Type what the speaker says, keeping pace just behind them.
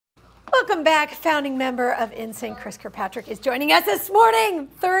Welcome back. Founding member of NSYNC, Chris Kirkpatrick, is joining us this morning.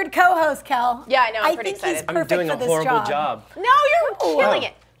 Third co-host, Kel. Yeah, I know. I'm pretty excited. He's perfect I'm doing for a this horrible job. No, you're killing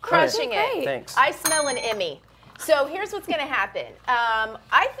it. Crushing Great. it. Thanks. I smell an Emmy. So here's what's going to happen.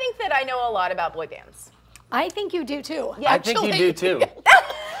 I think that I know a lot about boy bands. I think you do too. Yeah, I think you do too.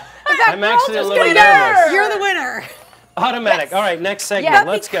 I'm actually a little nervous. You're the winner. Automatic. Yes. All right, next segment. Yeah,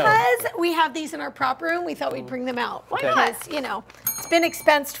 Let's go. because we have these in our prop room, we thought we'd bring them out. Why Because, not? you know, it's been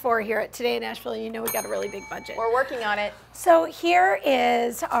expensed for here at Today in Nashville. You know we got a really big budget. We're working on it. So here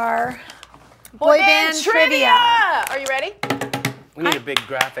is our boy band trivia. Are you ready? We need a big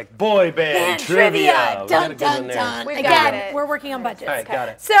graphic. Boy band trivia. We Dun, gotta get in dun, there. dun. We've Again, got it. we're working on budgets. All right, got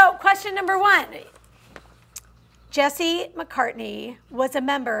it. So question number 1. Jesse McCartney was a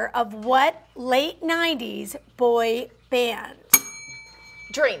member of what late 90s boy band?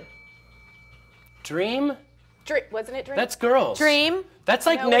 Dream. Dream? Wasn't it Dream? That's girls. Dream. That's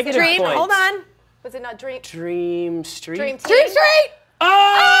like No, negative Dream. points. Hold on. Was it not Dream? Dream Street. Dream Team? Dream Street.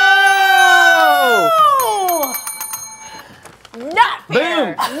 Oh! Oh! Not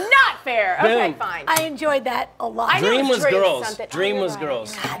fair. Boom. Not fair. Okay, Boom. fine. I enjoyed that a lot. I know Dream it's was Dream girls. something. Dream Oh, was you're right.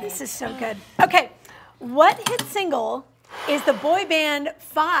 girls. God, this is so good. Okay, what hit single is the boy band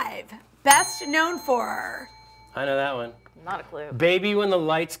 5 best known for? I know that one. Not a clue. Baby When the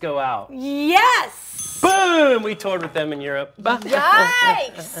Lights Go Out. Yes! Boom! We toured with them in Europe.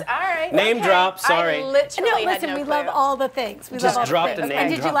 Yikes! All right. Name okay. drop, sorry. I literally No, had listen, no we clue. love all the things. We love Just all dropped the a things. name And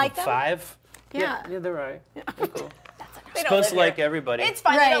did drop you like of them? 5. Yeah. Yeah, they're right. They're cool. They don't Supposed to live like here. everybody. It's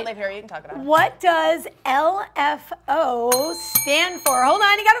fine. Right. They don't live here. You can talk about it. What does LFO stand for? Hold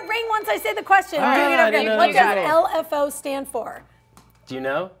on, you gotta ring once I say the question. Ah, Doing it I over didn't again. know What that does was LFO stand for? Do you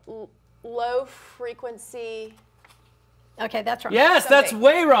know? Low frequency. Okay, that's wrong. Yes, that's Something.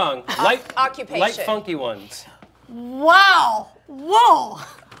 way wrong. Light Occupation. funky ones. Wow. Whoa.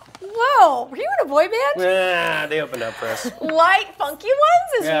 Whoa. Were you in a boy band? Nah, they opened up for us. Light funky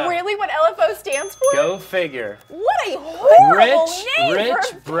ones is Yeah. really what LFO stands for? Go figure. What a horrible name Rich,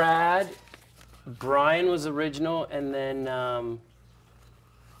 for... Brad, Brian was original, and then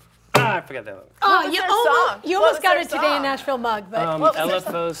I forgot that one. Oh, was you their almost, song? you What almost was got their a Today in song? Nashville mug, but what was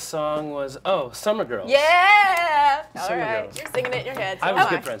their LFO's song was Summer Girls. Yeah! All Summer right. Girls. You're singing it in your head. So I was am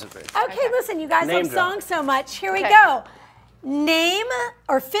good friends with Rich. okay, listen, you guys Name love drop. songs so much. Here we Okay. go. Name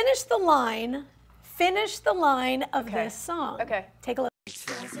or finish the line of this song. Okay. Take a look.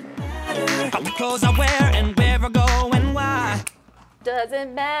 What clothes I wear and where I go and why.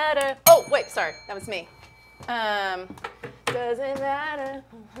 Doesn't matter. Oh, wait, sorry. That was me. Doesn't matter.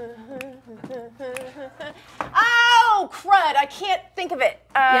 Oh, crud. I can't think of it.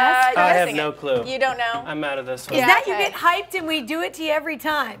 Yes? you I gotta have sing no it. clue. You don't know? I'm out of this one. Is that you okay. get hyped and we do it to you every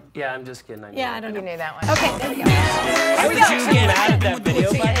time? Yeah, I'm just kidding. I knew Yeah, I it. don't You know. knew that one. Okay, there we go. I was just get mad at that with the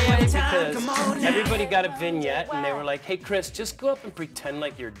video, by the way, time? Come because on everybody got a vignette, and they were like, "Hey, Chris, just go up and pretend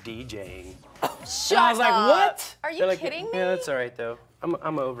like you're DJing." Shut And I was like, up. "What?" Are you They're like, kidding me? Yeah, that's all right though.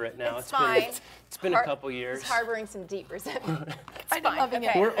 I'm over it now. It's fine. It's been a couple years. He's harboring some deep resentment. It's I'm fine. loving it.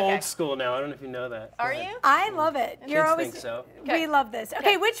 Okay, We're okay. old school now. I don't know if you know that. Are you? I love it. You're Kids always. think so. We love this.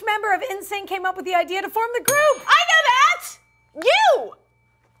 Okay, which member of NSYNC came up with the idea to form the group? I know that! You!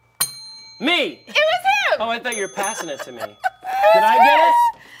 Me. It was him! Oh, I thought you were passing it to me. Did I get it?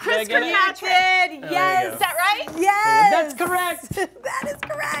 Chris Did I get it? Kirkpatrick. you Yes. go. Is that right? Yes. That's correct. That is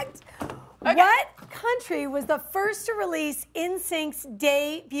correct. What country was the first to release NSYNC's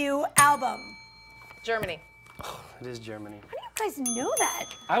debut album? Germany. It is Germany. How do you guys know that?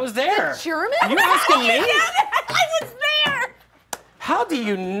 I was there. German? You asking me? I was there. How do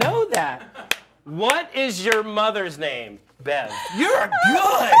you know that? What is your mother's name, Bev? You're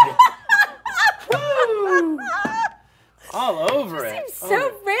good. Woo. All over it. Seems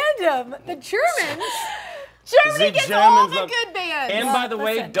so random. The Germans. Germany The gets all the Germans good bands. And by the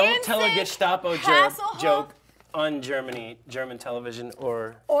way, Listen. don't tell a NSYNC, Gestapo Hasselhoff. joke on German television,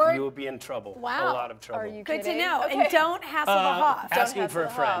 or you will be in trouble. Wow. A lot of trouble. Are you Good to kidding? know. Okay. And don't hassle the Hoff. Asking for a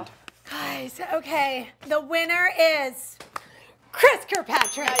Hasselhoff. friend. Guys, okay. The winner is Chris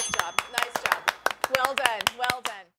Kirkpatrick. Nice job. Nice job. Well done. Well done.